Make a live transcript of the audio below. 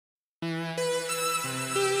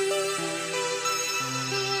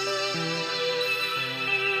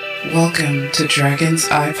Welcome to Dragon's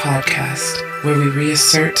Eye Podcast, where we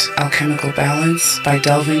reassert alchemical balance by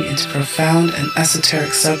delving into profound and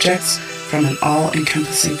esoteric subjects from an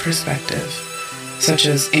all-encompassing perspective, such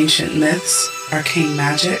as ancient myths, arcane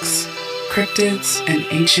magics, cryptids, and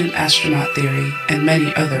ancient astronaut theory, and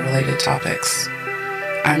many other related topics.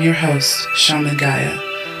 I'm your host, Shaman Gaia,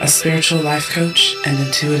 a spiritual life coach and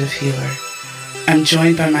intuitive healer. I'm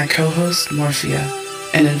joined by my co-host, Morphia,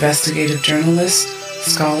 an investigative journalist,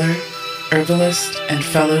 scholar, herbalist, and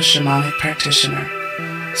fellow shamanic practitioner.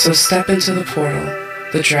 So step into the portal,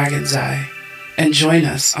 the Dragon's Eye, and join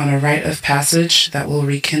us on a rite of passage that will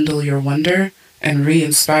rekindle your wonder and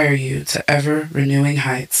re-inspire you to ever-renewing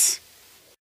heights.